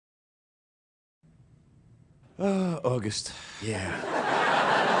August.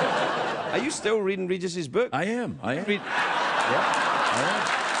 Yeah. Are you still reading Regis's book? I am. Yeah, I am.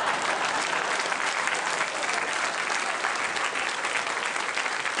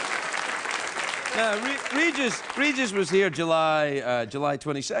 Regis was here July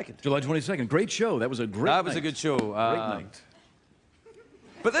 22nd. July 22nd. Great show. That was a great That was a good show. Great night.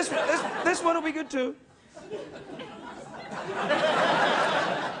 But this one will be good too.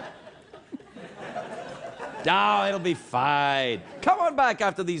 No, it'll be fine. Come on back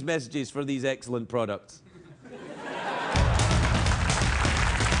after these messages for these excellent products.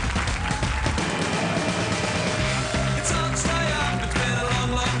 It's on, stay up, it's been a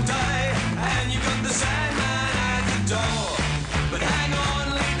long, long day, and you've got the Sandman at the door. But hang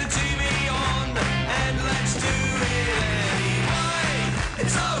on, leave the TV on, and let's do it anyway.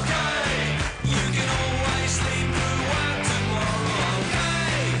 It's okay, you can always sleep through work tomorrow,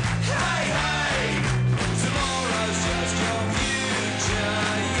 okay? Hey, hey, tomorrow's just your future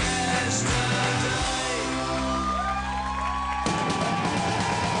yesterday.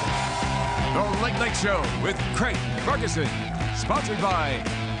 The Late Night Show with Craig Ferguson, sponsored by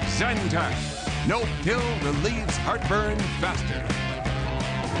Zantac. No pill relieves heartburn faster.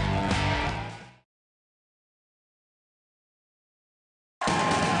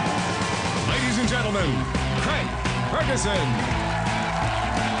 Ladies and gentlemen, Craig Ferguson.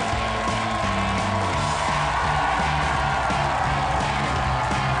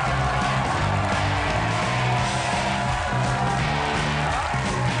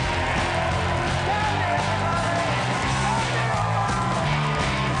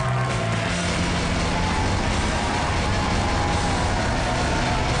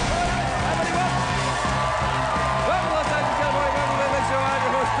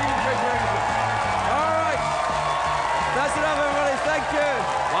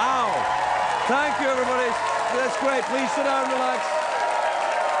 Thank you, everybody. That's great. Please sit down and relax.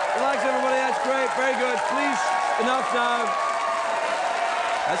 Relax, everybody. That's great. Very good. Please, enough now.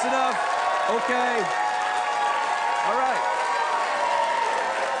 That's enough. Okay. All right.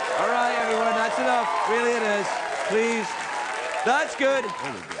 All right, everyone. That's enough. Really, it is. Please. That's good.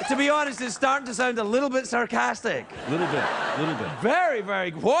 To be honest, it's starting to sound a little bit sarcastic. A little bit. Very,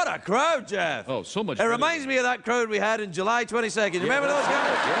 very. What a crowd, Jeff. Oh, so much. It reminds me of that crowd we had in July 22nd. You remember those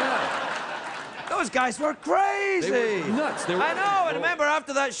guys? Yeah. Those guys were crazy. They were nuts. They were I know. And remember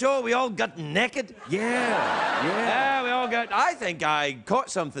after that show, we all got naked? Yeah, we all got... I think I caught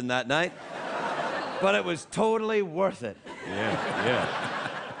something that night. But it was totally worth it.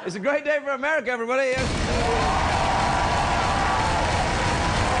 Yeah. It's a great day for America, everybody. Is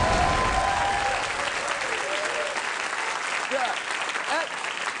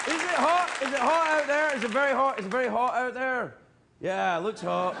it hot? Is it hot out there? Is it very hot? Is it very hot out there? Yeah, it looks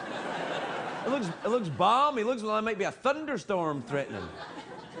hot. It looks balmy. It looks like there might be a thunderstorm threatening.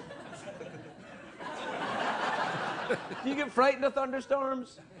 Do you get frightened of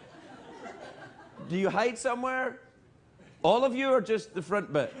thunderstorms? Do you hide somewhere? All of you or just the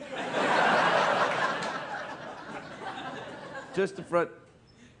front bit? Just the front.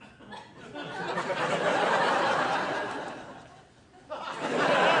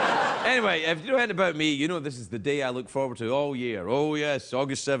 Anyway, if you know anything about me, you know this is the day I look forward to all year. Oh, yes,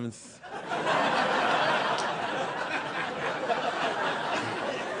 August 7th.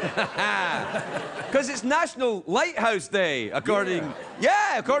 Because it's National Lighthouse Day, according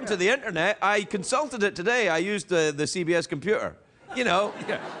to the internet. I consulted it today. I used the CBS computer. You know,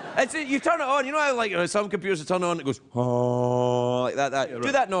 you turn it on. You know how like some computers turn on, it goes like that. Yeah, right.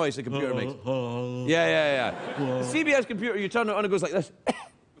 Do that noise the computer makes. Yeah. The CBS computer, you turn it on, it goes like this.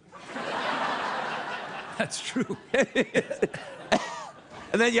 That's true.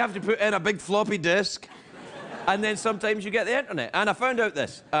 And then you have to put in a big floppy disk. And then sometimes you get the internet. And I found out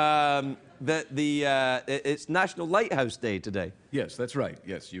this, that it's National Lighthouse Day today. Yes, that's right.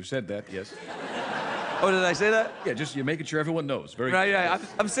 Yes, you said that, yes. Oh, did I say that? Yeah, just you're making sure everyone knows. Very right, good. yeah.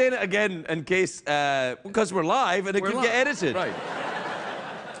 Yes. I'm saying it again in case, because we're live and it could get edited. Right.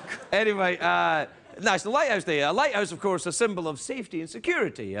 Anyway, National Lighthouse Day. A lighthouse, of course, a symbol of safety and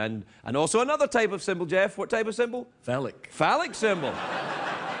security. And also another type of symbol, Jeff. What type of symbol? Phallic. Phallic symbol.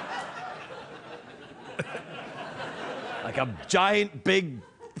 Like a giant, big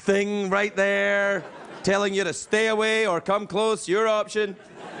thing right there telling you to stay away or come close, your option.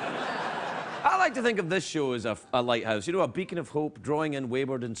 I like to think of this show as a lighthouse, you know, a beacon of hope, drawing in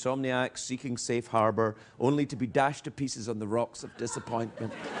wayward insomniacs, seeking safe harbor, only to be dashed to pieces on the rocks of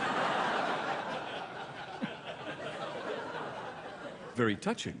disappointment. Very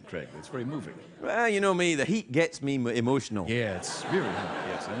touching, Craig. It's very moving. Well, you know me, the heat gets me emotional. Yeah, it's very hot.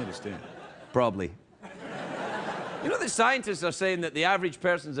 Yes, I understand. Probably. You know, the scientists are saying that the average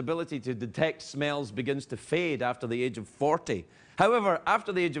person's ability to detect smells begins to fade after the age of 40. However,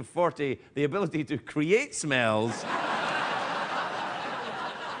 after the age of 40, the ability to create smells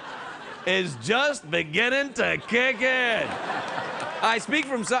is just beginning to kick in. I speak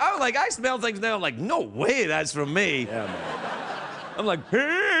from... I was like, I smell things now. I'm like, no way that's from me. Yeah, man. I'm like,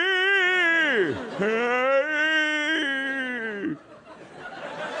 hey, hey.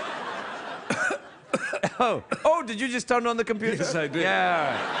 Oh, did you just turn on the computer? Yes, I did.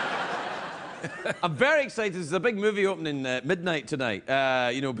 Yeah, all right. I'm very excited. There's a big movie opening midnight tonight,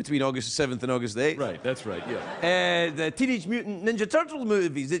 you know, between August 7th and August 8th. Right, that's right, yeah. The Teenage Mutant Ninja Turtle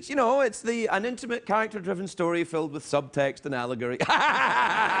movies. It's, you know, it's an intimate, character-driven story filled with subtext and allegory.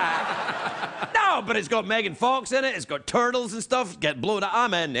 No, but it's got Megan Fox in it. It's got turtles and stuff. Get blown up.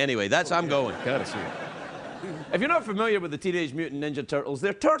 I'm in. Anyway, I'm going. Gotta see it. If you're not familiar with the Teenage Mutant Ninja Turtles,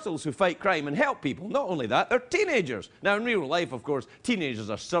 they're turtles who fight crime and help people. Not only that, they're teenagers. Now, in real life, of course,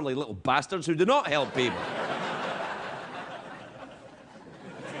 teenagers are surly little bastards who do not help people.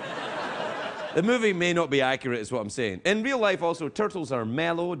 The movie may not be accurate, is what I'm saying. In real life, also, turtles are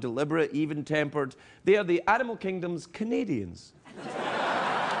mellow, deliberate, even-tempered. They are the animal kingdom's Canadians.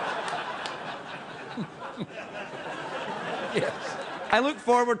 Yes. I look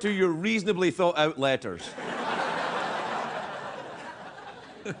forward to your reasonably thought-out letters.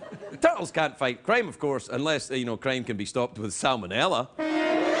 Turtles can't fight crime, of course, unless, you know, crime can be stopped with salmonella.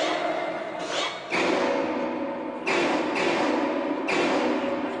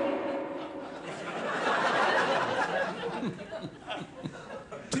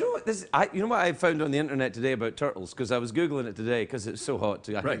 Do you know what this? You know what I found on the internet today about turtles? Because I was googling it today because it's so hot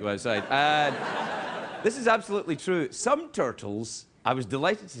to go outside. And this is absolutely true. Some turtles, I was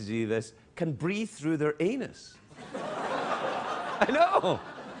delighted to see this, can breathe through their anus. I know.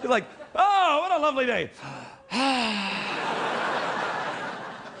 You're like, oh, what a lovely day.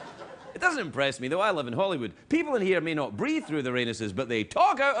 It doesn't impress me, though. I live in Hollywood. People in here may not breathe through their anuses, but they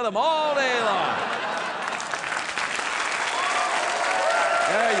talk out of them all day long.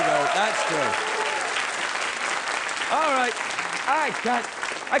 There you go. That's true. All right.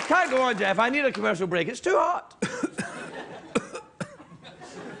 I can't go on, Jeff. I need a commercial break. It's too hot.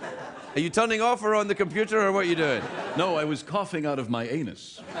 Are you turning off or on the computer, or what are you doing? No, I was coughing out of my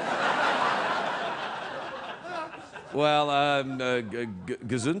anus. Well,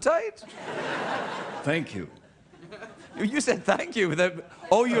 Gesundheit? Thank you. You said thank you without...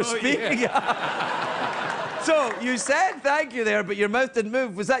 Oh, you're speaking. Yeah. So, you said thank you there, but your mouth didn't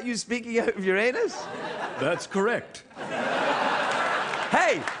move. Was that you speaking out of your anus? That's correct.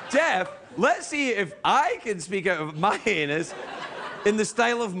 Hey, Jeff, let's see if I can speak out of my anus in the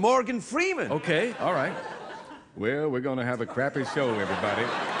style of Morgan Freeman. Okay, all right. Well, we're gonna have a crappy show, everybody.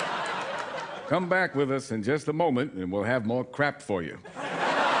 Come back with us in just a moment, and we'll have more crap for you.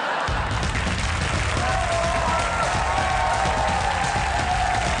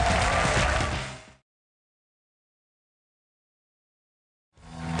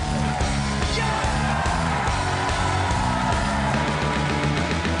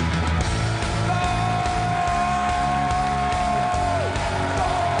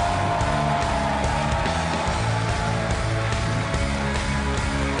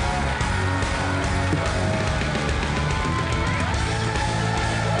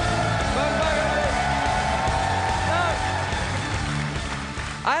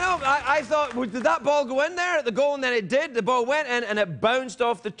 I thought, did that ball go in there at the goal? And then it did. The ball went in and it bounced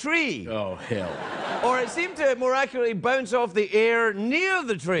off the tree. Oh, hell. Or it seemed to more accurately bounce off the air near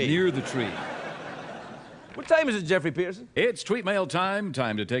the tree. Near the tree. What time is it, Jeffrey Peterson? It's tweet mail time.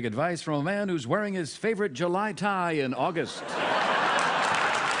 Time to take advice from a man who's wearing his favorite July tie in August.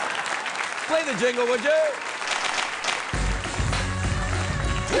 Play the jingle, would you?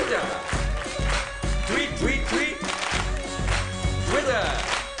 Twitter. Tweet, tweet, tweet. Twitter.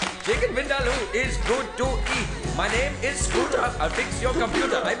 Chicken Vindaloo is good to eat. My name is Scooter. I'll fix your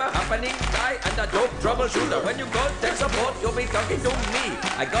computer. I'm a happening guy and a dope troubleshooter. When you go tech support, you'll be talking to me.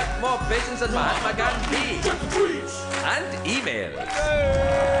 I got more patience than Mahatma Gandhi. And emails.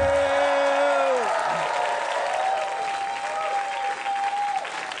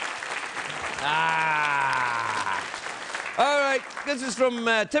 All right, this is from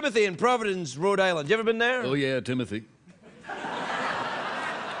Timothy in Providence, Rhode Island. You ever been there? Oh, yeah, Timothy.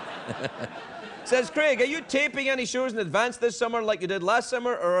 Says, Craig, are you taping any shows in advance this summer like you did last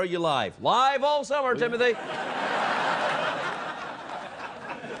summer, or are you live? Live all summer, Timothy.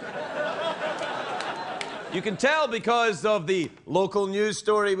 You can tell because of the local news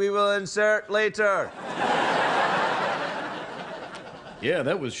story we will insert later. Yeah,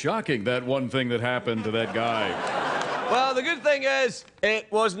 that was shocking, that one thing that happened to that guy. Well, the good thing is,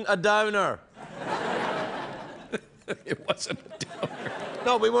 it wasn't a downer. It wasn't a downer.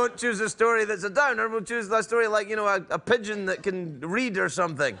 No, we won't choose a story that's a downer. We'll choose a story like, you know, a pigeon that can read or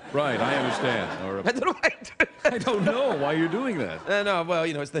something. Right, I understand. Or I don't know why I don't know why you're doing that. No, well,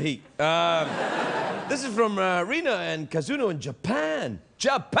 you know, it's the heat. This is from Rina and Kazuno in Japan.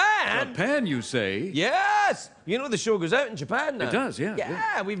 Japan? Japan, you say? Yes! You know the show goes out in Japan now. It does, yeah.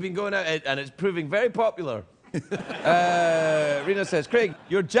 Yeah, we've been going out, and it's proving very popular. Rina says, Craig,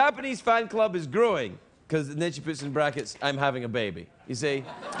 your Japanese fan club is growing. Because then she puts in brackets, I'm having a baby. You see?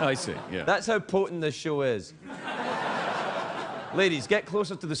 I see, yeah. That's how potent this show is. Ladies, get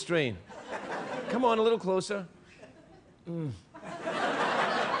closer to the screen. Come on, a little closer.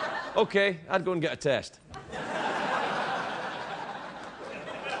 Okay, I'd go and get a test.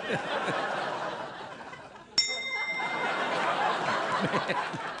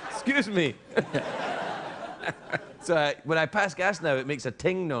 Excuse me. So when I pass gas now, it makes a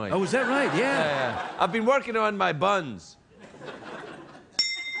ting noise. Oh, is that right? Yeah. Yeah. I've been working on my buns.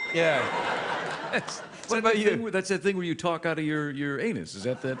 Yeah. What about you? That's that thing where you talk out of your anus. Is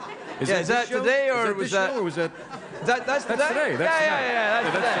that that? Is that today or was that? Or was that? That's today. That's today. That's tonight. Yeah,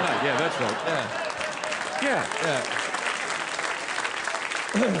 that's today. Tonight. Yeah, that's right.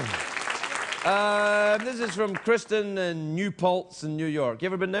 Yeah. This is from Kristen in New Paltz in New York. You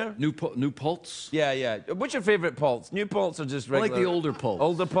ever been there? New Paltz? Yeah. What's your favorite Paltz? New Paltz or just regular? I like the older Paltz.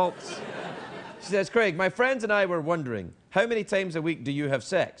 Older Paltz. She says, Craig, my friends and I were wondering, how many times a week do you have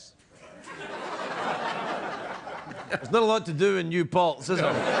sex? There's not a lot to do in New Paltz, is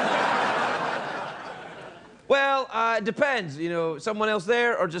there? Well, it depends. You know, someone else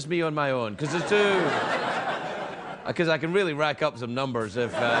there or just me on my own? Because there's two... Because I can really rack up some numbers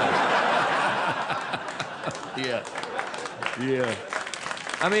if... Yeah.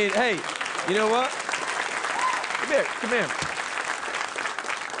 I mean, hey, you know what? Come here.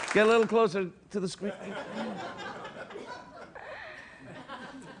 Get a little closer to the screen.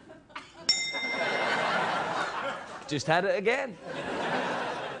 Just had it again.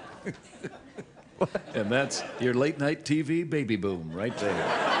 And that's your late night TV baby boom right there.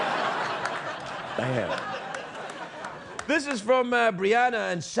 Bam. This is from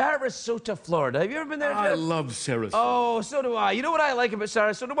Brianna in Sarasota, Florida. Have you ever been there, Jeff? I love Sarasota. Oh, so do I. You know what I like about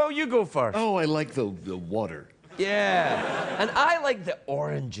Sarasota? Well, you go first. Oh, I like the water. Yeah. And I like the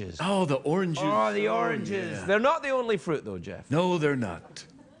oranges. Oh, the oranges. Oh, the oranges. Yeah. They're not the only fruit, though, Jeff. No, they're not.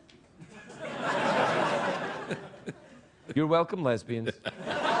 You're welcome, lesbians.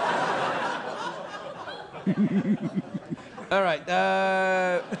 All right.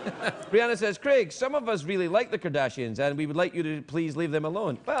 Brianna says, Craig, some of us really like the Kardashians, and we would like you to please leave them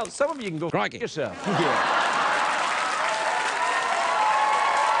alone. Well, some of you can go Crikey. yourself.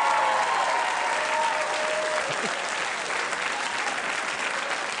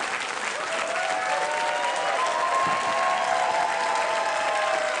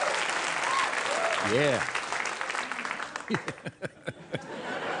 Yeah.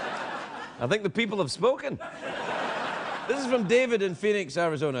 I think the people have spoken. This is from David in Phoenix,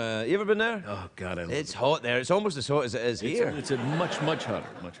 Arizona. You ever been there? Oh, God, I love It's hot there. It's almost as hot as it is here. It's a much hotter,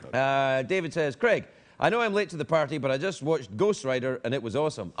 much hotter. David says, Craig, I know I'm late to the party, but I just watched Ghost Rider and it was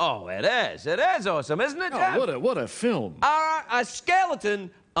awesome. Oh, it is. It is awesome, isn't it, Jeff? Oh, what a film. A skeleton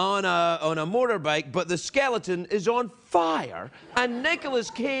on a motorbike, but the skeleton is on fire, and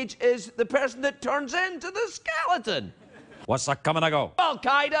Nicolas Cage is the person that turns into the skeleton. What's that coming to go? Al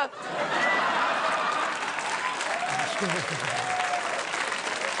Qaeda.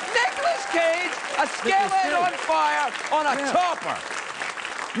 Nicolas Cage, a skeleton on fire on a chopper.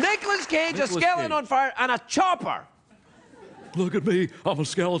 Nicolas Cage, a skeleton on fire and a chopper. Look at me, I'm a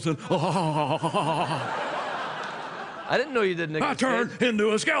skeleton. I didn't know you did Nicolas Cage. I turned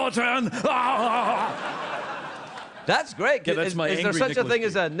into a skeleton. That's great. Yeah, that's my is there angry such a Nicolas thing Cage.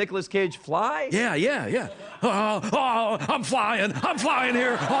 as a Nicolas Cage fly? Yeah. I'm flying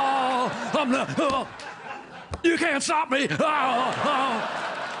here. You can't stop me.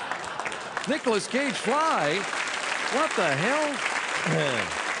 Nicolas Cage fly? What the hell?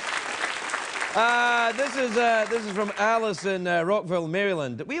 This is from Alice in Rockville,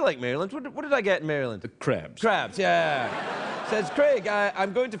 Maryland. We like Maryland. What did I get in Maryland? The crabs. Crabs, yeah. Says, Craig,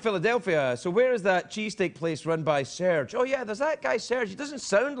 I'm going to Philadelphia, so where is that cheesesteak place run by Serge? Oh, yeah, there's that guy, Serge. He doesn't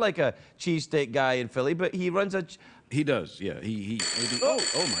sound like a cheesesteak guy in Philly, but he runs a... He does, yeah. He maybe... Oh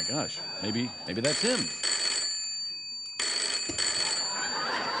my gosh. Maybe that's him.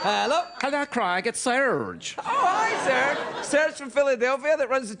 Hello? Hello, Craig. It's Serge. Oh, hi, Serge. Serge from Philadelphia that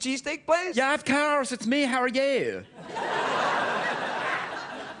runs the cheesesteak place? Yeah, of course. It's me. How are you?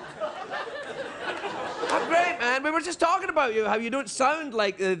 I'm great, man. We were were just talking about you, how you don't sound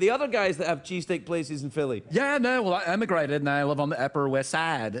like the other guys that have cheesesteak places in Philly. Yeah, no, well, I emigrated and I live on the Upper West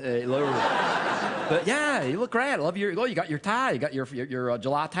Side. But yeah, you look great. I love your, you got your tie. You got your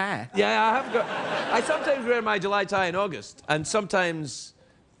July tie. Yeah, I have got. I sometimes wear my July tie in August, and sometimes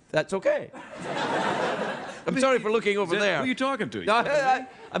that's okay. I'm sorry for looking over there. Who are you talking to? No,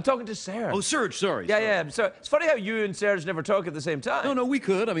 I'm talking to Serge. Oh, Serge, sorry. Yeah, sorry. yeah. So it's funny how you and Serge never talk at the same time. No, we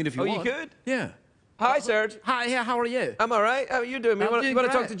could. I mean, if you want. Oh, you could? Yeah. Hi, Serge. Hi, yeah, how are you? I'm all right. How are you doing? You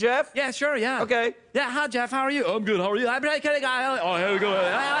want to talk to Jeff? Yeah, sure, yeah. Okay. Yeah, hi, Jeff, how are you? I'm good, how are you? I'm pretty good, guy. Oh, here we go.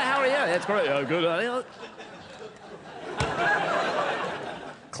 How are you? That's great. Oh, good.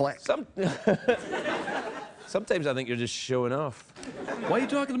 Click. Sometimes I think you're just showing off. Why are you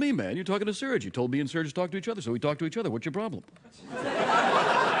talking to me, man? You're talking to Serge. You told me and Serge to talk to each other, so we talk to each other. What's your problem?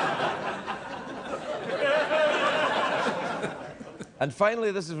 And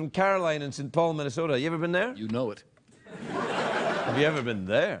finally, this is from Caroline in St. Paul, Minnesota. You ever been there? You know it. Have you ever been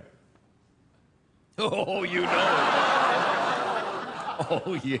there? Oh, you know it.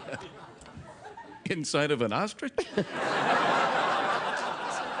 Oh, yeah. Inside of an ostrich?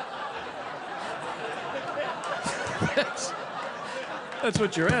 That's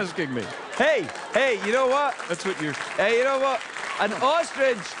what you're asking me. Hey, you know what? That's what you're... Hey, you know what? An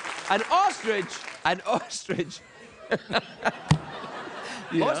ostrich.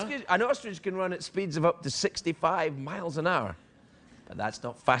 Yeah. An ostrich can run at speeds of up to 65 miles an hour. But that's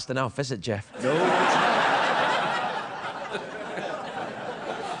not fast enough, is it, Jeff? No, it's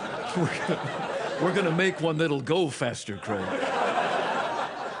not. We're gonna make one that'll go faster, Craig.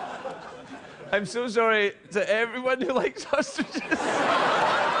 I'm so sorry to everyone who likes ostriches.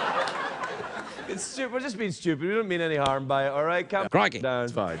 It's stupid. We're just being stupid. We don't mean any harm by it, all right? Calm down.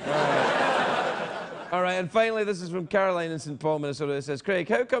 It's fine. All right, and finally, this is from Caroline in St. Paul, Minnesota. It says, Craig,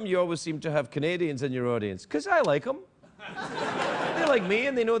 how come you always seem to have Canadians in your audience? Because I like them. They like me,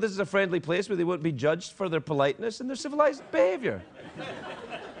 and they know this is a friendly place where they won't be judged for their politeness and their civilized behavior.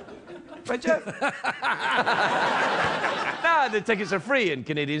 Right, Jeff? Nah, the tickets are free and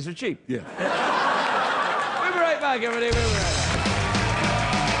Canadians are cheap. Yeah. We'll be right back, everybody. We'll be right back.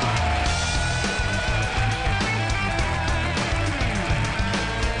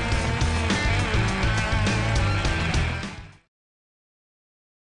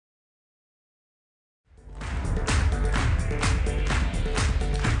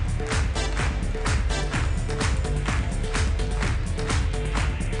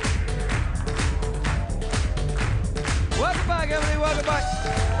 Welcome back, everybody. Welcome back.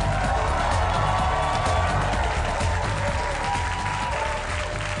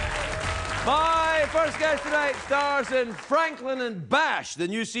 My first guest tonight stars in Franklin and Bash, the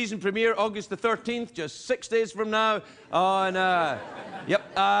new season premiere, August the 13th, just 6 days from now, on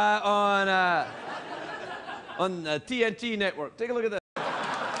TNT network. Take a look at this.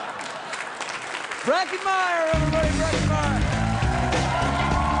 Breckin Meyer, everybody. Breckin Meyer.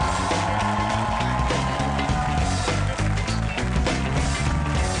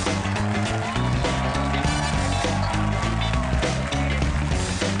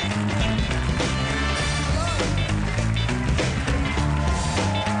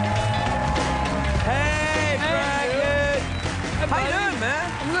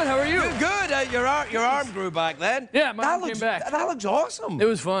 Your arm grew back then. Yeah, mine came back. That looks awesome. It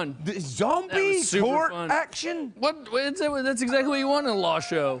was fun. Zombie was super court fun. action. That's exactly what you want in a law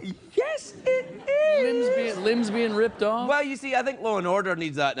show. Yes, it is. Limbs being ripped off. Well, you see, I think Law and Order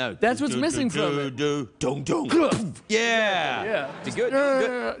needs that now. That's what's missing from it. Yeah. Yeah. Be good.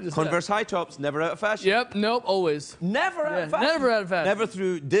 Just Converse high tops, never out of fashion. Yep. Nope. Always. Never out of fashion. Never out of fashion. Never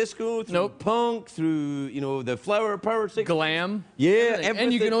through disco, through punk, through the flower power stick. Glam. Yeah. Everything.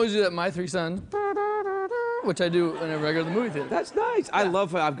 And you can always do that. My Three Sons. Which I do whenever I go to the movie theater. That's nice. I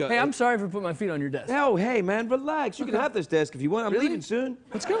love how I've got. Hey, I'm sorry for putting my feet on your desk. Oh, hey, man, relax. You can have this desk if you want. I'm Really? leaving soon.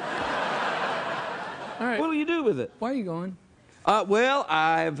 Let's go. All right. What will you do with it? Why are you going? Well,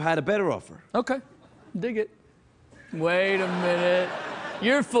 I've had a better offer. Okay. Dig it. Wait a minute.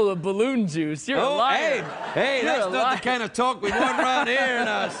 You're full of balloon juice. You're a liar. Hey, You're that's a not liar. the kind of talk we want around here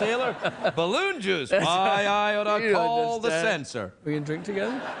now, sailor. Balloon juice. Why, I ought to You call the understand. censor. We can drink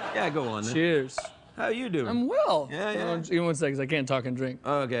together? Yeah, go on then. Cheers. How you doing? I'm well. Yeah. Give me 1 second, 'cause I can't talk and drink.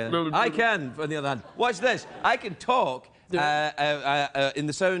 Okay. I can, on the other hand. Watch this. I can talk in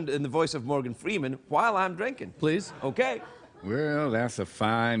the voice of Morgan Freeman while I'm drinking. Please. Okay. Well, that's a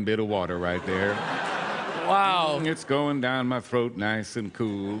fine bit of water right there. Wow. It's going down my throat nice and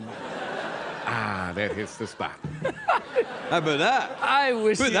cool. Ah, that hits the spot. How about that? I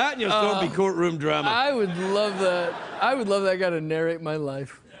wish Put that in your zombie courtroom drama. I would love that. I would love that guy to narrate my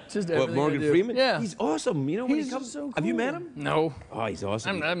life. Just What, everything I Morgan do. Freeman? Yeah. He's awesome. You know when He's he comes. just so Have you cool. met him? No. Oh, he's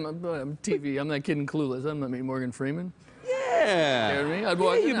awesome. I'm TV. I'm that kid in Clueless. I'm not meet Morgan Freeman. Yeah. Scared me. I'd Yeah,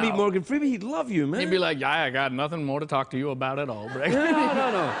 walk you'd in meet now. Morgan Freeman. He'd love you, man. He'd be like, yeah, I got nothing more to talk to you about at all, Breckin.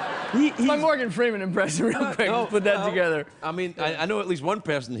 no. My He's, Morgan Freeman impression, real quick. Let's put that together. I mean, I know at least one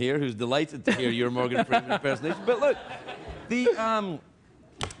person here who's delighted to hear your Morgan Freeman impersonation. But look,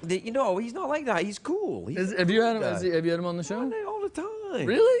 you know, he's not like that. He's cool. He's Have you had him? guy. Have you had him on the show? All the time.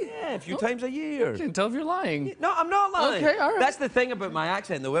 Really? Yeah, a few times a year. I can't tell if you're lying. No, I'm not lying. Okay, all right. That's the thing about my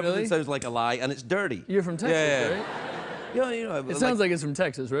accent, though. Everything Really? sounds like a lie, and it's dirty. You're from Texas, Yeah. right? You know, It sounds like it's from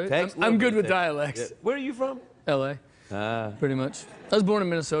Texas, right? Tex- I'm good little with bit of Tex- dialects. Yeah. Where are you from? L.A. Ah. Pretty much. I was born in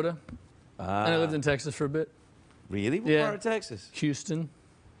Minnesota, and I lived in Texas for a bit. Really? What Yeah. part of Texas? Houston.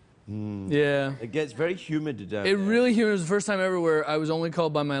 Yeah. It gets very humid down It there. really humid. It was the first time ever where I was only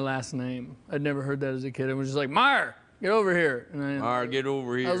called by my last name. I'd never heard that as a kid. I was just like, Meyer, get over here. And All right, get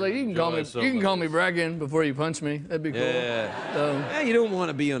over here. I was like, you can call me Breckin before you punch me. That'd be cool. Yeah. So, Yeah, you don't want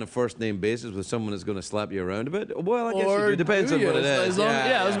to be on a first name basis with someone that's going to slap you around a bit. Well, I guess you or do. Depends do on you? what it is. As long-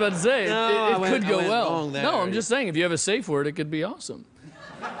 I was about to say, No, I it went- could I go went well. wrong there. No, I'm just saying, if you have a safe word, it could be awesome.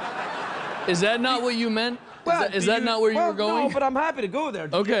 Is that not what you meant? Is that not where you were going? No, but I'm happy to go there.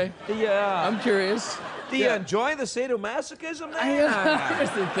 Okay. Yeah. I'm curious. Do you enjoy the sadomasochism there? Here's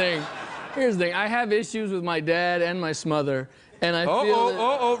the thing. Here's the thing. I have issues with my dad and my smother, and I feel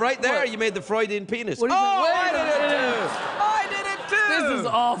that- right there. What? You made the Freudian penis. What do you oh, think? I Wait did a it minute. too. I did it too. This is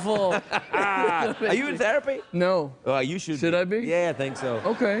awful. Are you in therapy? No. Oh, you should. Should I be? Yeah, I think so.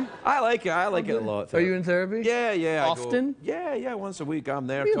 Okay. I like it. I like it a lot. Are you in therapy? Yeah. I go- Often? Yeah. Once a week, I'm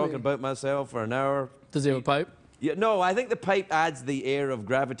there Really? talking about myself for an hour. Does he have a pipe? Yeah, no, I think the pipe adds the air of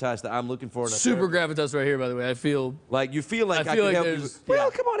gravitas that I'm looking for in a Super therapist. gravitas right here, by the way. I feel. Like you feel like I feel can like help you. there's- Well,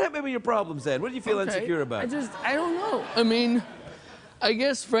 yeah. come on, help me with your problems then. What do you feel Okay. insecure about? I don't know. I mean, I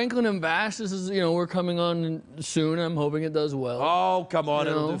guess Franklin and Bash, this is, we're coming on soon. I'm hoping it does well. Oh, come on,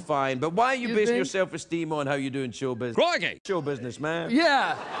 You it'll know? do fine. But why are you You basing think? your self-esteem on how you're doing show business? Crikey! Show business, man.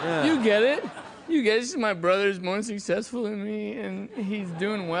 Yeah, Yeah. you get it. You get it. My brother's more successful than me, and he's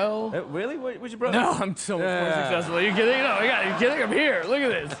doing well. Really? What's your brother? No, I'm so much more Yeah. successful. Are you kidding? No, are you kidding? I'm here. Look at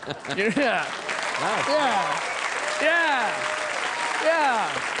this. Yeah. Nice. Yeah.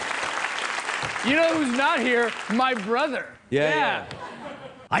 You know who's not here? My brother. Yeah.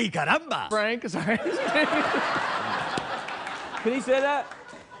 Ay, caramba! Frank, sorry. Can he say that?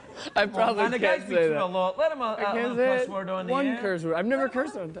 I probably And the guy can't speaks say to you a that. lot. Let him I a can't little say cuss it. word on the One air. curse word. I've never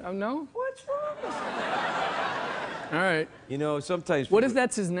cursed on. No. What's wrong with All right. you? You know, sometimes. What if people-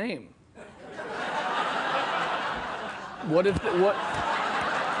 that's his name? What if what?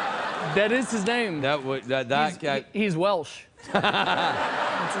 That is his name. He's He's Welsh.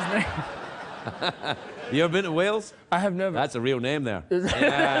 That's his name. You ever been to Wales? I have never. That's a real name there.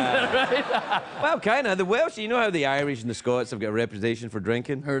 Yeah. Well, kind of. The Welsh, you know how the Irish and the Scots have got a reputation for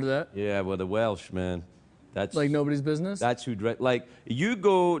drinking? Heard of that? Yeah, well, the Welsh, man. That's Like nobody's business. That's who drink. Like you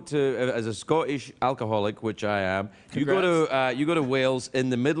go to as a Scottish alcoholic, which I am. You go to Wales in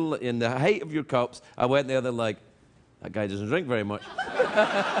the height of your cups. I went there. They're like, that guy doesn't drink very much.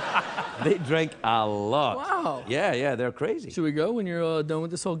 They drink a lot. Wow. Yeah, they're crazy. Should we go when you're done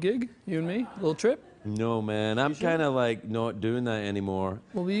with this whole gig? You and me, a little trip. No, man, I'm kind of like not doing that anymore.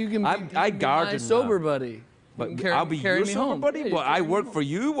 Well, you can be, I you can be garden my sober now. buddy. You But can carry, I'll be carry your me sober home. buddy. Yeah, you Well, I carry me work home. for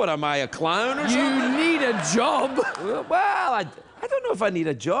you. What am I, a clown or something? You need a job. Well, I don't know if I need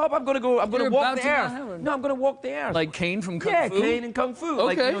a job. I'm gonna go. I'm gonna You're walk about the to not earth. have one. No, I'm gonna walk the earth. Like Kane from Kung yeah, Fu. Kane and Kung Fu.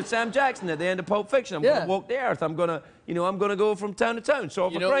 Like Okay. Sam Jackson at the end of Pulp Fiction. I'm Yeah. gonna walk the earth. I'm gonna go from town to town,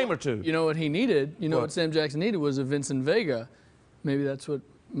 solve a crime or two. You know what he needed? You know What? what Sam Jackson needed was a Vincent Vega. Maybe that's what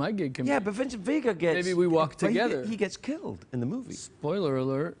my gig can Yeah, be. but Vincent Vega gets. Maybe we walk but together. He gets killed in the movie. Spoiler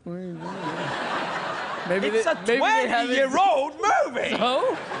alert. What are you doing? Maybe It's a maybe they haven't. 20-year-old movie.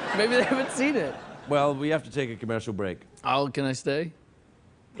 Oh, maybe they haven't seen it. Well, we have to take a commercial break. Can I stay?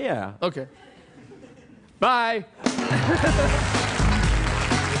 Yeah. Okay. Bye.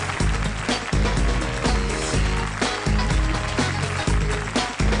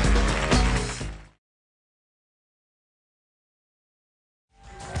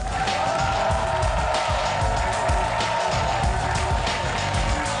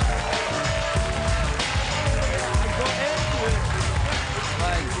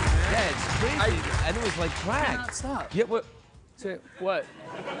 And it was like crack. Cannot stop. Yeah, What?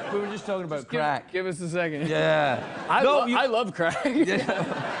 we were just talking about crack. Give us a second. Yeah. I No, love crack.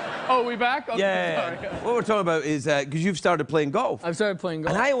 Yeah. Oh, we back? Okay, Yeah. sorry. What we're talking about is because you've started playing golf. I've started playing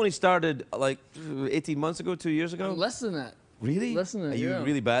golf. And I only started like 18 months ago, 2 years ago. Less than that. Really? Less than Are you yeah.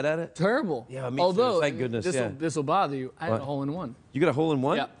 really bad at it? Terrible. Yeah, me too. Although, Thank goodness, yeah. This will bother you. I had What? a hole in one. You got a hole in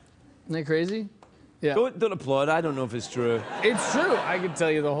one? Yeah. Isn't that crazy? Yeah. Don't applaud. I don't know if it's true. It's true. I can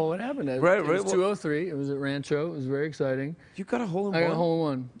tell you the whole what happened. It Right, was right. 203. It was at Rancho. It was very exciting. You got a hole in one? I got a hole in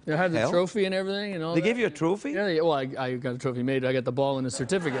one. I had the Hell? trophy and everything and all They that. gave you a trophy? Yeah, well, I got a trophy made. I got the ball and a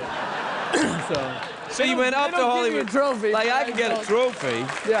certificate. So you went up to They don't give you Hollywood. a trophy. Like, I can get a bought-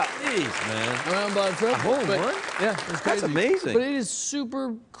 trophy. Yeah. Jeez, man. I went and bought a trophy. A hole in but- one? Yeah, it's crazy. That's amazing. But it is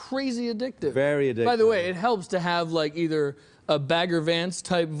super crazy addictive. Very addictive. By the way, it helps to have like either a Bagger Vance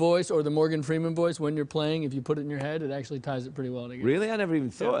type voice or the Morgan Freeman voice when you're playing. If you put it in your head, it actually ties it pretty well together. Really? I never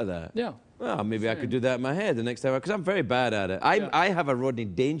even thought of that. Yeah. Well, maybe I could do that in my head the next time, because I'm very bad at it. I have a Rodney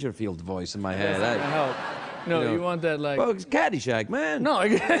Dangerfield voice in my head. That'll help. No, you know. you want that like. Well, it's Caddyshack, man. No,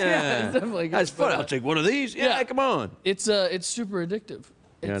 yeah, it's definitely good. That's fun. but, I'll take one of these. Yeah, come on. It's super addictive.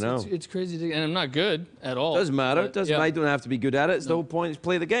 Yeah, I know. It's crazy addictive, and I'm not good at all. Doesn't matter. but, Doesn't yeah. I don't have to be good at it. It's the whole point is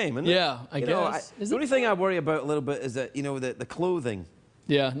play the game, isn't it? Yeah, I You know, guess. Is the it? only thing I worry about a little bit is that, you know, the clothing.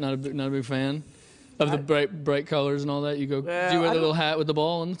 Yeah, not a big fan of the bright colors and all that. You go. Yeah, do you wear I the little don't- hat with the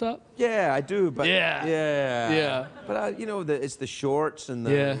ball on the top? Yeah, I do, but Yeah. yeah. But you know, it's the shorts and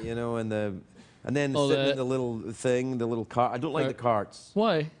the Yeah. you know and then All sitting that. in the little thing, the little cart. I don't like the carts.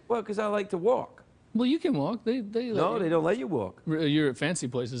 Why? Well, because I like to walk. Well, you can walk. They No, they don't let you walk. You're at fancy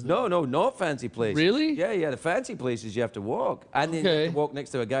places. Though. No, not fancy places. Really? Yeah, the fancy places you have to walk, and then you Okay. have to walk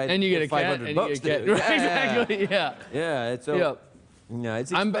next to a guy. And you get a cat. 500 And bucks you get a to do. cat. Right, exactly. Yeah. Yeah, it's so. Yep. Yeah,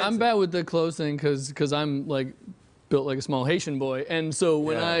 it's I'm expensive. bad with the clothes thing because I'm like built like a small Haitian boy, and so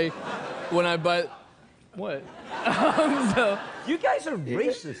when Yeah. I buy what so You guys are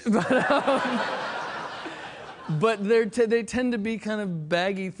racist. but they tend to be kind of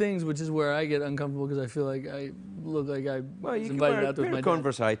baggy things, which is where I get uncomfortable because I feel like I look like I Well, you was can invited wear out with my dad.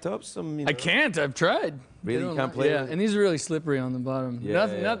 Converse high tops. Some, you know. I can't. I've tried. Really? They You don't can't like- play Yeah, with- and these are really slippery on the bottom. Yeah,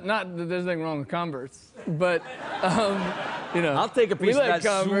 Nothing, yeah. Not that there's anything wrong with Converse, but you know. I'll take a we piece like of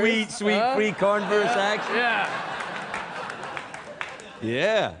that Converse. sweet Huh? free Converse action. Yeah,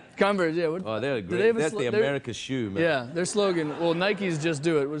 Yeah. Converse. Yeah. What, Oh, they're do they great. have a That's slo- the they're- America's shoe, man. Yeah, their slogan. Well, Nike's just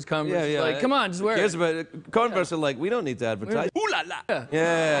do it. Was Converse like, come on, just wear Yes, it. but Converse are like, we don't need to advertise. Ooh la la.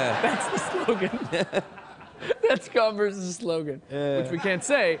 Yeah. That's the slogan. That's Converse's slogan, which we can't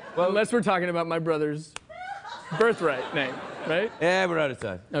say unless we're talking about my brother's birthright name, right? Yeah, we're out of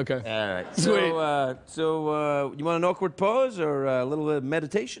time. Okay. All right. Sweet. So you want an awkward pause or a little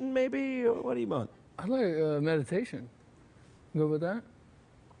meditation, maybe? Or what do you want? I like meditation. Go with that.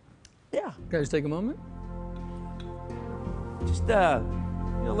 Yeah. Guys, take a moment. Just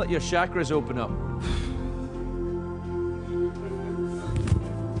let your chakras open up.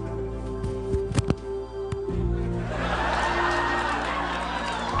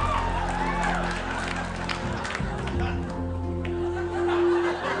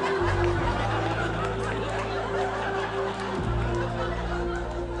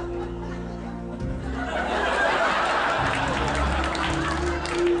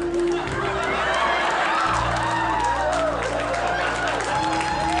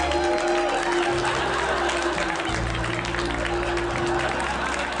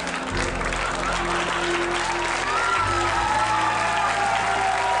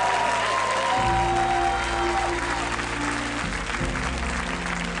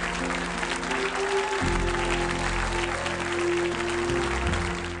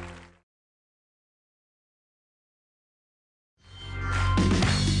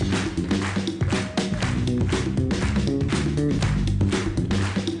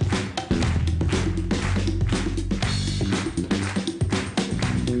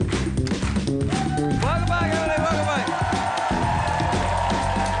 Welcome back, everybody. Welcome back.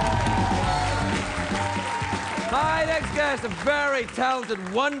 My next guest, a very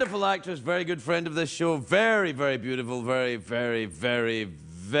talented, wonderful actress, very good friend of this show, very, very beautiful, very, very, very,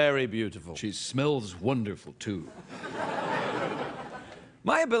 very beautiful. She smells wonderful, too.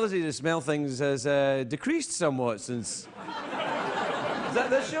 My ability to smell things has decreased somewhat since. Is that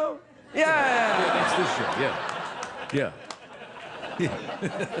this show? Yeah. It's this show, yeah. Yeah.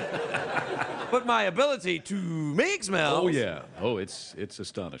 But my ability to make smells. Oh, yeah. Oh, it's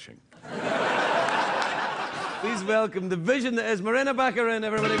astonishing. Please welcome the vision that is Morena Baccarin,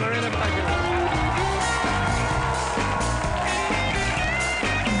 everybody. Morena Baccarin.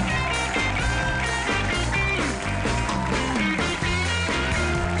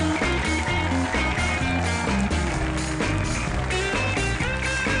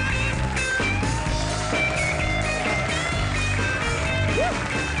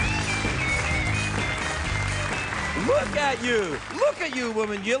 Look at you. Look at you,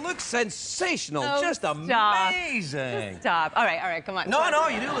 woman. You look sensational. Oh, Just stop. amazing. Stop. All right, come on. No, no,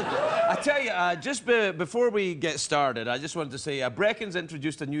 you do look good. I tell you, just before we get started, I just wanted to say, Breckin's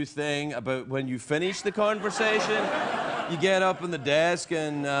introduced a new thing about when you finish the conversation, you get up on the desk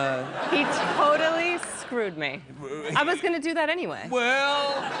and... He totally screwed me. I was going to do that anyway.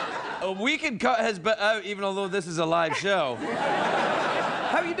 Well, we can cut his bit out, even although this is a live show.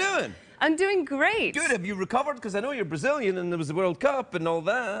 How are you doing? I'm doing great. Good. Have you recovered? Because I know you're Brazilian and there was the World Cup and all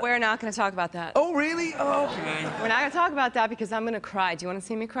that. We're not going to talk about that. Oh, really? Oh, okay. We're not going to talk about that because I'm going to cry. Do you want to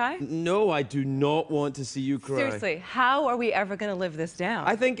see me cry? No, I do not want to see you cry. Seriously, how are we ever going to live this down?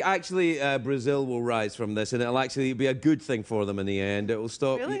 I think actually Brazil will rise from this and it'll actually be a good thing for them in the end. It will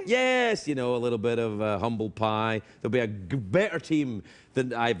stop. Really? Yes, you know, a little bit of humble pie. There'll be a better team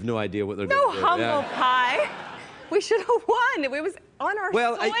than I have no idea what they're going to do. No humble pie. We should have won. It was on our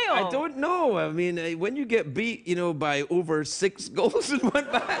Well, soil. I don't know. I mean, when you get beat, you know, by over 6 goals in one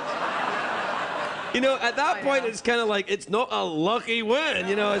match, you know, at that point, it's kind of like, it's not a lucky win.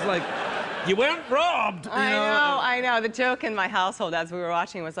 You know, it's like, you weren't robbed. I know. The joke in my household as we were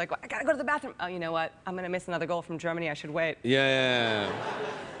watching was like, well, I gotta go to the bathroom. Oh, you know what? I'm gonna miss another goal from Germany. I should wait. Yeah.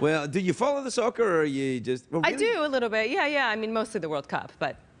 Well, do you follow the soccer or are you just... Well, I really? do a little bit. Yeah. I mean, mostly the World Cup,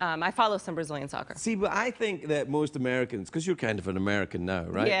 but I follow some Brazilian soccer. See, but I think that most Americans, because you're kind of an American now,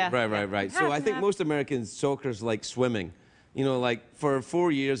 right? Yeah. Right. So I think most Americans, soccer's like swimming. You know, like for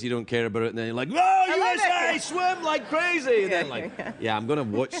 4 years you don't care about it, and then you're like, "Oh, USA, swim like crazy!" And then like, yeah, I'm gonna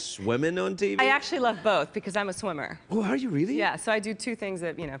watch swimming on TV. I actually love both because I'm a swimmer. Oh, are you really? Yeah, so I do 2 things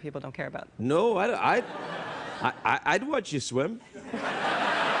that people don't care about. No, I'd watch you swim.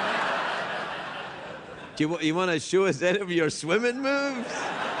 Do you want to show us any of your swimming moves?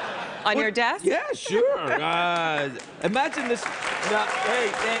 On your desk? Yeah, sure. Imagine this. No,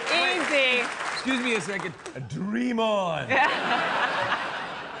 hey, Easy. excuse me a second. Dream on.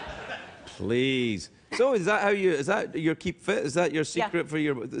 Please. So is that your keep fit? Is that your secret for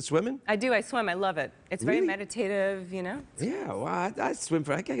your swimming? I do. I swim. I love it. It's very Really? meditative, you know? Yeah, well, I swim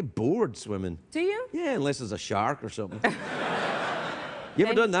I get bored swimming. Do you? Yeah, unless there's a shark or something. You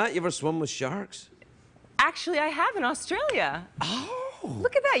ever done that? You ever swum with sharks? Actually, I have in Australia. Oh.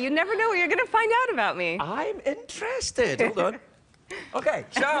 Look at that. You never know what you're going to find out about me. I'm interested. Hold on. Okay,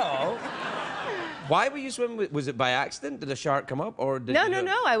 so why were you swimming? Was it by accident? Did a shark come up, or did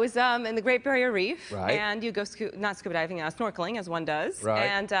No. I was in the Great Barrier Reef, Right. and you go not scuba diving, snorkeling, as one does. Right.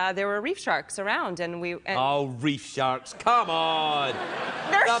 And there were reef sharks around, and we. And Oh, reef sharks! Come on.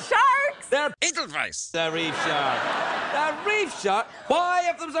 they're sharks. They're Edelweiss. the reef shark. The reef shark. Why,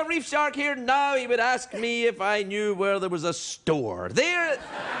 if there was a reef shark here now, he would ask me if I knew where there was a store.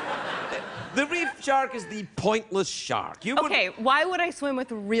 The reef shark is the pointless shark. You Okay, why would I swim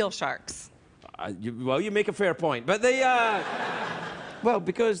with real sharks? you make a fair point, but they, well,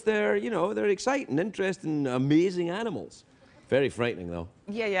 because they're, you know, they're exciting, interesting, amazing animals. Very frightening, though.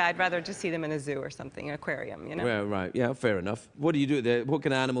 Yeah, I'd rather just see them in a zoo or something, an aquarium, you know? Well, right, yeah, fair enough. What do you do? What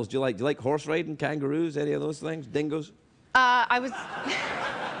kind of animals do you like? Do you like horse riding, kangaroos, any of those things? Dingoes? I was...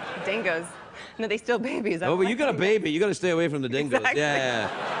 Dingoes. No, they still babies. Oh, but you got a baby. You got to stay away from the dingoes. Exactly. Yeah.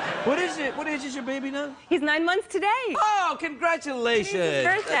 What is it? What age is your baby now? He's 9 months today. Oh, congratulations! It's his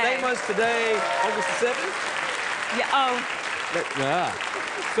birthday. 9 months today, August the 7th. Yeah. Oh. Yeah.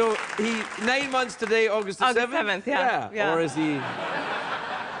 So 9 months today, August the 7th. August 7th, yeah. Or is he?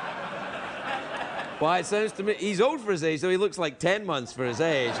 Well, it sounds to me he's old for his age, so he looks like 10 months for his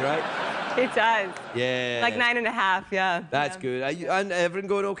age, right? It does. Yeah. Like 9.5. Yeah. That's good. And everything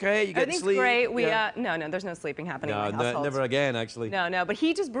going okay? You get Everything's sleep? great. We Yeah. no, there's no sleeping happening in my No, household. never again, actually. No, but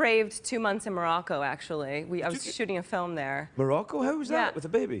he just braved 2 months in Morocco. Actually, I was shooting a film there. Morocco? How was that Yeah. with a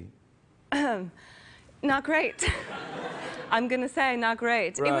baby? Not great. I'm gonna say not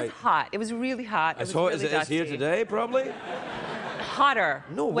great. It was Right. hot. It was really hot. As it was hot really as it is here dusty. today, probably? Hotter.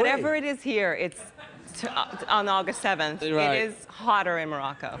 No way. Whatever it is here, it's on August 7th. Right. It is hotter in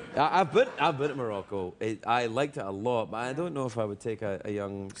Morocco. I've been to Morocco. I liked it a lot, but I don't know if I would take a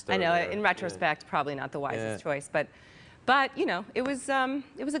youngster I know. there. In retrospect, probably not the wisest Yeah. choice, but you know, it was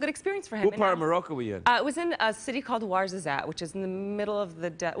a good experience for him. What And part of now- Morocco were you in? It was in a city called Ouarzazate, which is in the middle of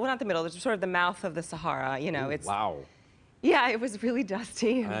the well, not the middle. It's sort of the mouth of the Sahara. You know, it's Wow. yeah. It was really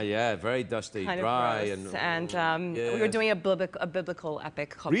dusty. Yeah, very dusty, Kind of dry, gross. and we were yes. doing a biblical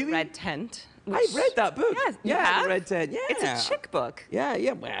epic called Really? Red Tent. I which- read that book. Yes, you yeah, have? the Red Tent. Yeah, It's a chick book. Yeah,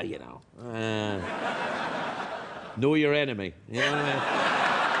 well, you know. Know your enemy. You know what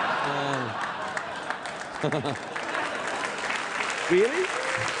I mean? Really?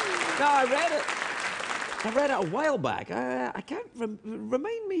 No, I read it. I read it a while back. I can't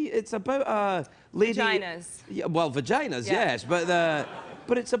remind me. It's about a lady. Vaginas. Yeah, well, vaginas, Yeah. yes,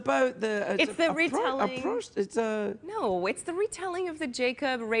 but it's about the. It's the retelling. It's a. No, it's the retelling of the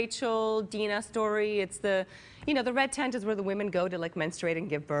Jacob, Rachel, Dina story. It's the, you know, the red tent is where the women go to like menstruate and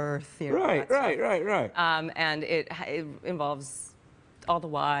give birth. You know, Right. And it involves all the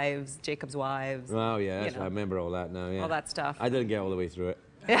wives, Jacob's wives. Oh yes, you know, I remember all that now. Yeah. all that stuff. I didn't get all the way through it.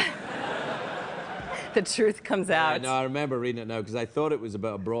 The truth comes out. No, I remember reading it now because I thought it was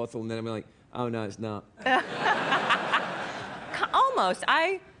about a brothel, and then I'm like, oh no, it's not. Almost.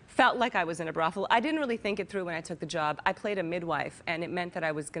 I felt like I was in a brothel. I didn't really think it through when I took the job. I played a midwife, and it meant that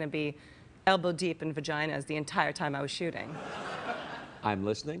I was going to be elbow deep in vaginas the entire time I was shooting. I'm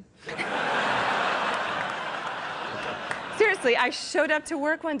listening. Seriously, I showed up to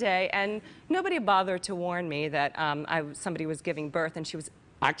work one day, and nobody bothered to warn me that somebody was giving birth, and she was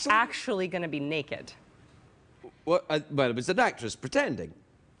actually going to be naked. What? Well, it was an actress pretending.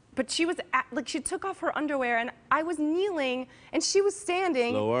 But she was, like, she took off her underwear, and I was kneeling, and she was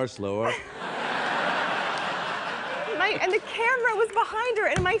standing. Slower. And the camera was behind her,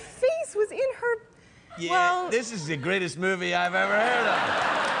 and my face was in her. Yeah, well, this is the greatest movie I've ever heard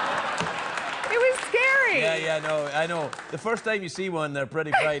of. it was scary. Yeah, no, I know. The first time you see one, they're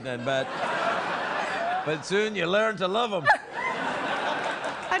pretty frightening, but soon you learn to love them.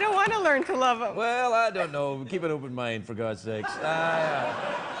 I don't want to learn to love them. Well, I don't know. Keep an open mind, for God's sakes.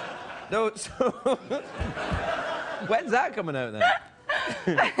 No, so when's that coming out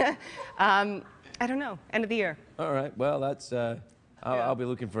then? I don't know. End of the year. All right. Well, that's. I'll be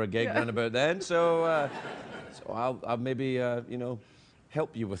looking for a gig round about then. So I'll maybe you know,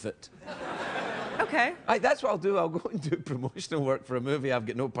 help you with it. Okay. That's what I'll do. I'll go and do promotional work for a movie I've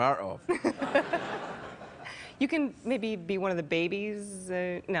got no part of. You can maybe be one of the babies.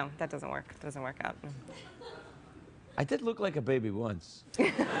 No, that doesn't work. It doesn't work out. I did look like a baby once.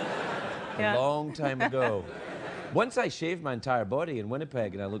 Yeah. A long time ago. Once I shaved my entire body in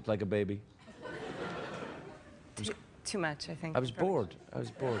Winnipeg and I looked like a baby. Too much, I think. I was bored.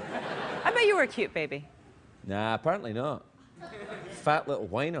 I bet you were a cute baby. Nah, apparently not. Fat little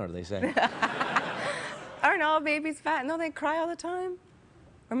whiner, they say. Aren't all babies fat? No, they cry all the time.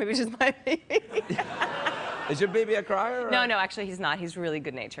 Or maybe it's just my baby. Is your baby a crier? Or? No, actually he's not. He's really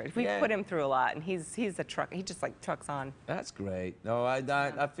good-natured. We Yeah. put him through a lot, and he's a truck. He just like trucks on. That's great. No,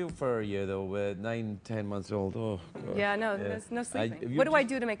 I feel for you though. With 9, 10 months old. Oh, gosh. Yeah, no, there's no sleeping. you What do I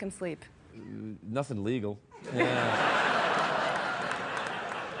do to make him sleep? Nothing legal. Yeah.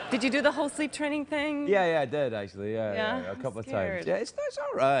 Did you do the whole sleep training thing? Yeah, I did actually. Yeah, Yeah, a I'm couple of scared. times. Yeah, it's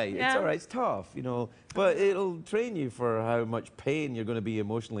all right. Yeah. It's all right. It's tough, you know, but it'll train you for how much pain you're going to be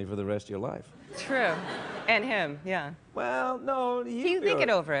emotionally for the rest of your life. True. And him, yeah. Well, no, They get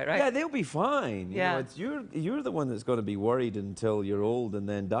over it, right? Yeah, they'll be fine. You Yeah. know, it's you're the one that's going to be worried until you're old and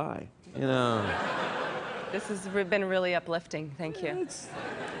then die. You know. This has been really uplifting. Thank you.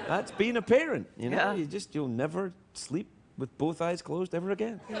 That's being a parent. You know, Yeah. you'll never sleep with both eyes closed ever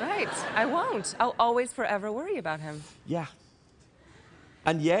again. Right. I won't. I'll always forever worry about him. Yeah.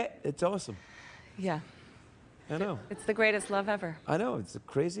 And yet, it's awesome. Yeah. I know. It's the greatest love ever. I know. It's the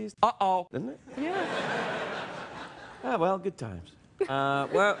craziest. Isn't it? Yeah. Ah, well, good times.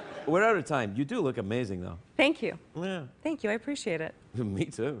 Well, we're out of time. You do look amazing, though. Thank you. Yeah. Thank you. I appreciate it. Me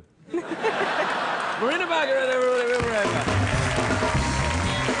too. Morena Baccarin, everybody. We'll be right back.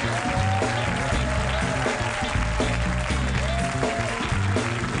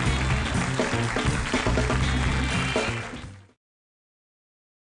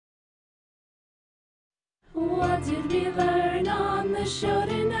 What did we learn on the show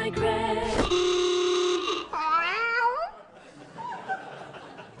tonight, Greg?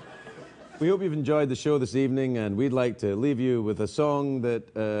 We hope you've enjoyed the show this evening, and we'd like to leave you with a song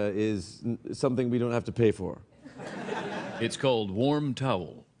that is something we don't have to pay for. It's called Warm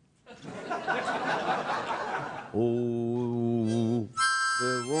Towel. Oh,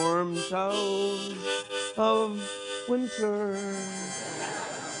 the warm towel of winter.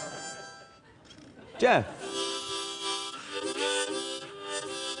 Jeff.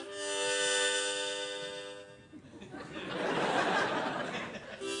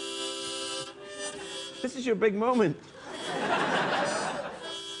 This is your big moment.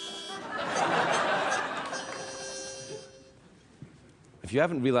 If you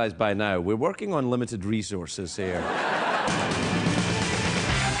haven't realized by now, we're working on limited resources here.